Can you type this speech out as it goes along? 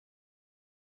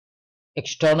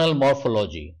External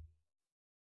morphology.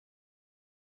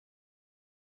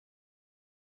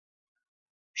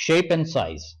 Shape and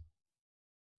size.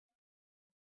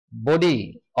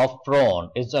 Body of prawn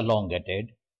is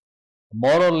elongated,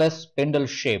 more or less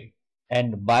spindle-shaped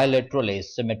and bilaterally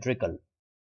symmetrical,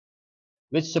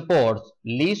 which supports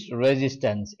least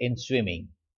resistance in swimming.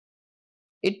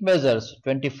 It measures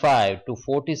 25 to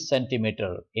 40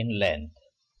 cm in length.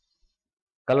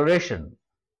 Coloration.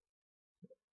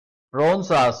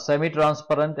 Prawns are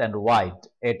semi-transparent and white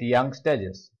at young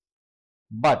stages,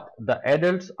 but the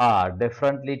adults are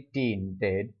differently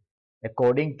tinted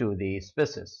according to the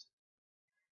species.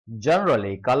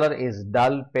 Generally, color is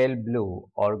dull pale blue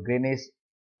or greenish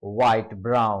white,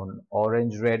 brown,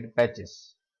 orange-red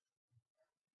patches.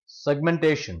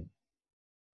 Segmentation.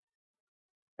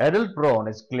 Adult prawn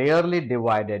is clearly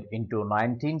divided into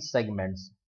 19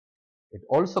 segments, it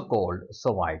also called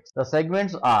somites. The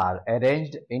segments are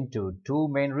arranged into two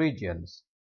main regions,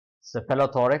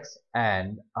 cephalothorax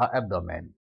and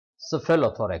abdomen.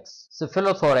 Cephalothorax.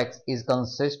 Cephalothorax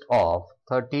consists of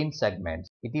 13 segments.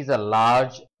 It is a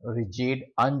large, rigid,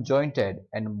 unjointed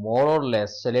and more or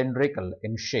less cylindrical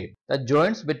in shape. The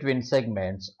joints between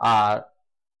segments are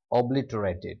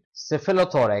obliterated.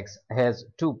 Cephalothorax has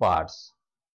two parts,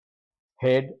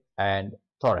 head and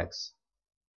thorax.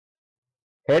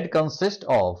 Head consists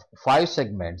of 5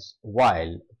 segments,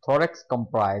 while thorax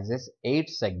comprises 8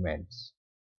 segments.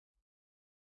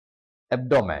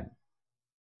 Abdomen.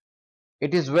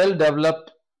 It is well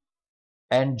developed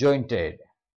and jointed.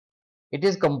 It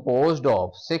is composed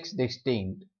of 6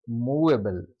 distinct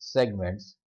movable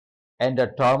segments and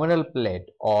a terminal plate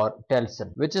or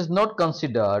telson, which is not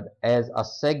considered as a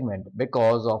segment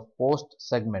because of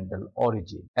post-segmental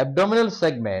origin. Abdominal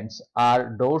segments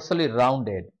are dorsally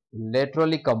rounded,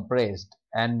 laterally compressed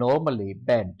and normally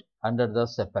bent under the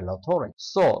cephalothorax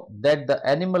so that the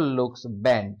animal looks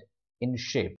bent in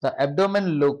shape. The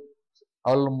abdomen looks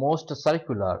almost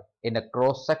circular in a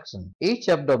cross section. Each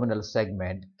abdominal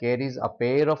segment carries a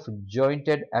pair of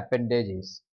jointed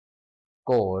appendages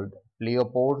called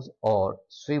pleopods or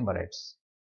swimmerets.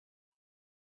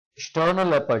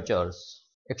 External apertures.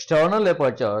 External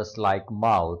apertures like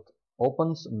mouth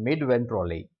opens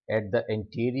mid-ventrally at the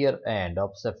anterior end of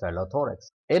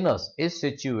cephalothorax. Anus is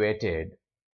situated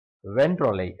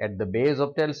ventrally at the base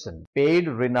of telson. Paid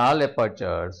renal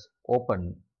apertures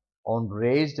open on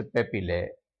raised papillae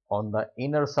on the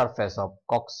inner surface of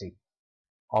cocci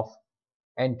of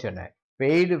antennae.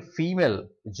 Paid female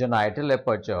genital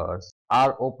apertures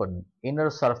are open inner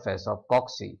surface of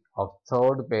cocci of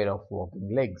third pair of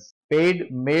walking legs.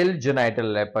 Paid male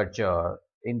genital aperture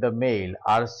in the male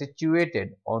are situated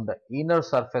on the inner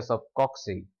surface of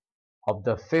cocci of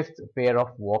the fifth pair of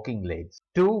walking legs.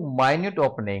 Two minute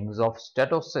openings of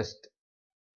statocyst,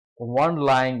 one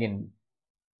lying in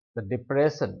the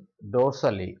depression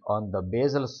dorsally on the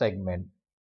basal segment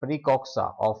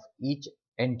precoxa of each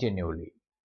antennulae.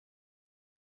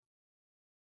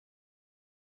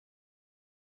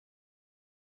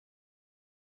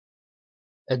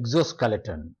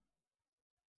 Exoskeleton.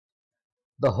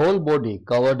 The whole body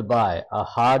covered by a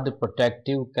hard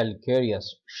protective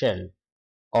calcareous shell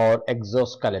or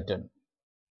exoskeleton.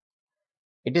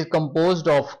 It is composed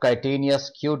of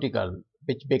chitinous cuticle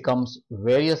which becomes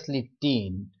variously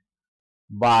tinted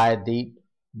by the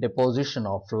deposition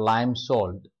of lime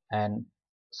salt and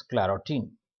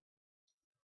sclerotine.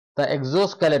 The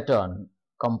exoskeleton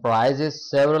comprises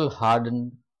several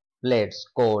hardened plates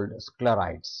called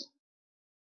sclerites.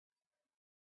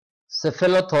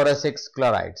 Cephalothoracic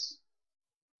sclerites.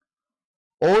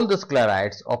 All the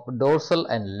sclerites of dorsal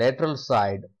and lateral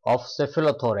side of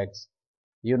cephalothorax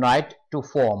unite to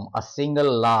form a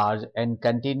single large and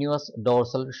continuous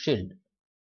dorsal shield.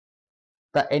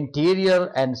 The anterior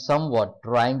and somewhat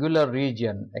triangular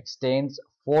region extends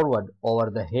forward over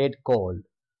the head called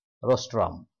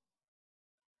rostrum.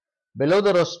 Below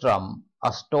the rostrum,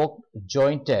 a stalked,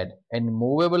 jointed and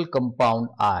movable compound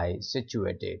eye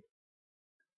situated.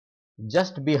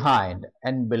 Just behind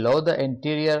and below the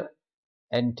anterior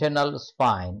antennal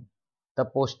spine, the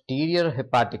posterior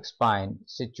hepatic spine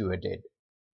situated.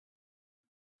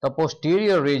 The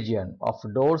posterior region of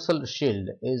dorsal shield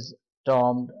is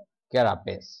termed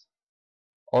carapace.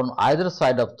 On either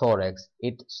side of thorax,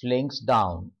 it slinks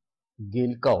down,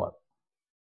 gill cover.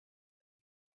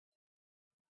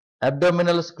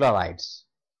 Abdominal sclerites.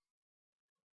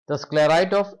 The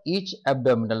sclerite of each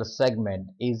abdominal segment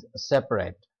is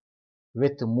separate,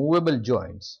 with movable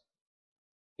joints.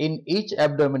 In each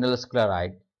abdominal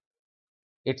sclerite,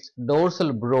 its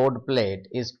dorsal broad plate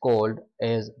is called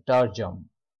as tertium,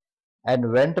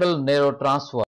 and ventral narrow transverse